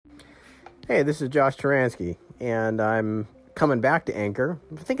Hey, this is Josh Taransky, and I'm coming back to Anchor.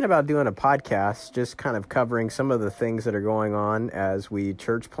 I'm thinking about doing a podcast, just kind of covering some of the things that are going on as we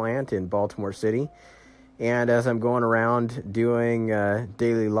church plant in Baltimore City, and as I'm going around doing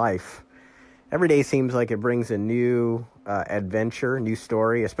daily life. Every day seems like it brings a new adventure, new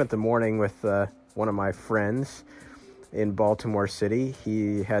story. I spent the morning with one of my friends in Baltimore City.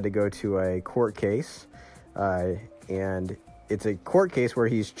 He had to go to a court case, and it's a court case where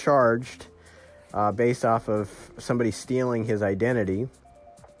he's charged based off of somebody stealing his identity.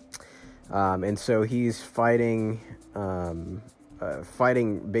 And so he's fighting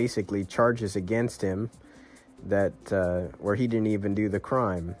basically charges against him that where he didn't even do the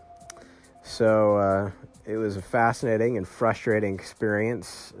crime. So it was a fascinating and frustrating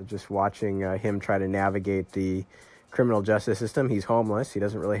experience just watching him try to navigate the criminal justice system. He's homeless. He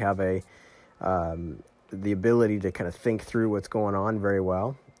doesn't really have the ability to kind of think through what's going on very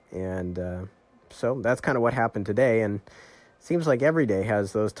well. And so that's kind of what happened today, and it seems like every day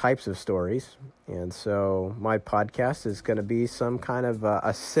has those types of stories. And so my podcast is going to be some kind of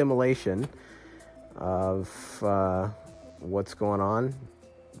assimilation of what's going on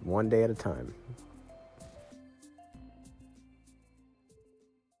one day at a time.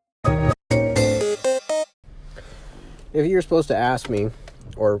 If you're supposed to ask me,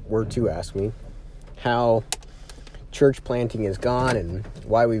 or were to ask me, how church planting has gone and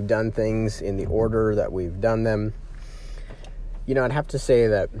why we've done things in the order that we've done them, I'd have to say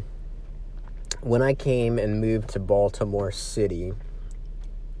that when I came and moved to Baltimore City,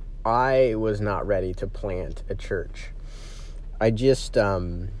 I was not ready to plant a church. I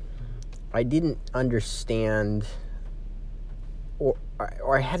didn't understand, or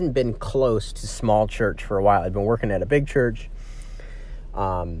I hadn't been close to small church for a while. I'd been working at a big church.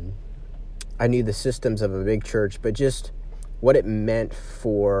 I knew the systems of a big church, but just what it meant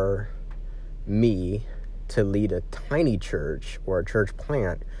for me to lead a tiny church or a church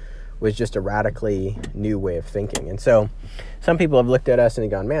plant was just a radically new way of thinking. And so some people have looked at us and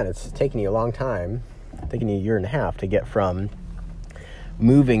gone, man, it's taken you a long time, taken you a year and a half to get from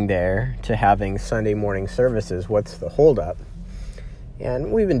moving there to having Sunday morning services. What's the holdup?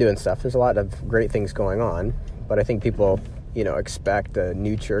 And we've been doing stuff. There's a lot of great things going on, but I think people expect a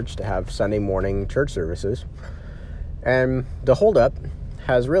new church to have Sunday morning church services. And the holdup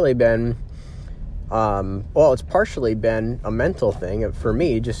has really been, it's partially been a mental thing for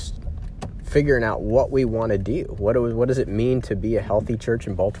me, just figuring out what we want to do. What does it mean to be a healthy church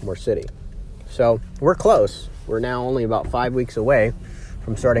in Baltimore City? So we're close. We're now only about 5 weeks away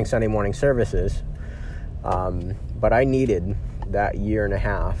from starting Sunday morning services. But I needed that year and a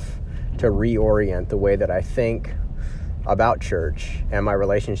half to reorient the way that I think about church and my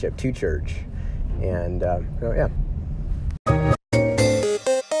relationship to church. And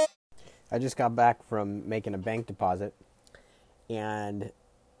I just got back from making a bank deposit, and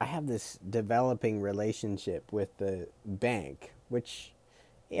I have this developing relationship with the bank, which,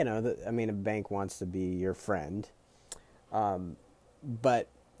 a bank wants to be your friend. But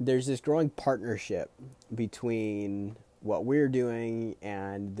there's this growing partnership between what we're doing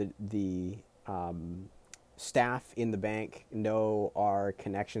and the staff in the bank know our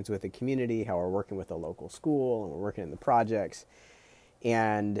connections with the community, how we're working with a local school, and we're working in the projects.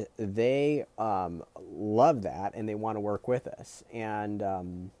 And they love that, and they want to work with us.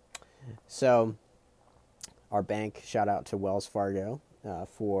 And so our bank, shout out to Wells Fargo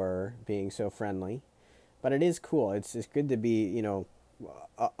for being so friendly. But it is cool. It's good to be,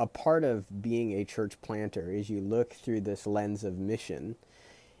 a part of being a church planter is you look through this lens of mission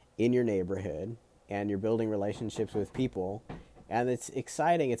in your neighborhood, and you're building relationships with people. And it's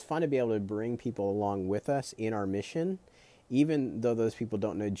exciting. It's fun to be able to bring people along with us in our mission, even though those people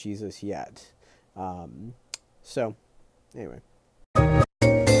don't know Jesus yet. So, anyway.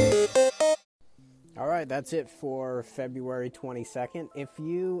 All right, that's it for February 22nd. If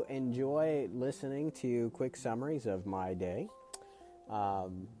you enjoy listening to quick summaries of my day,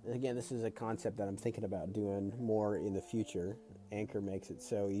 again, this is a concept that I'm thinking about doing more in the future. Anchor makes it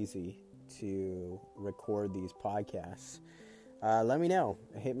so easy to record these podcasts. Let me know.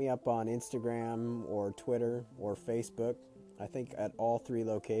 Hit me up on Instagram or Twitter or Facebook. I think at all three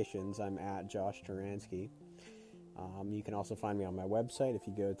locations I'm at Josh Taransky. You can also find me on my website if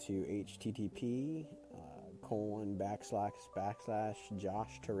you go to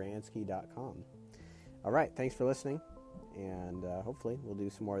http://joshtaransky.com. All right, thanks for listening, and hopefully we'll do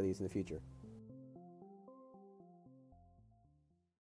some more of these in the future.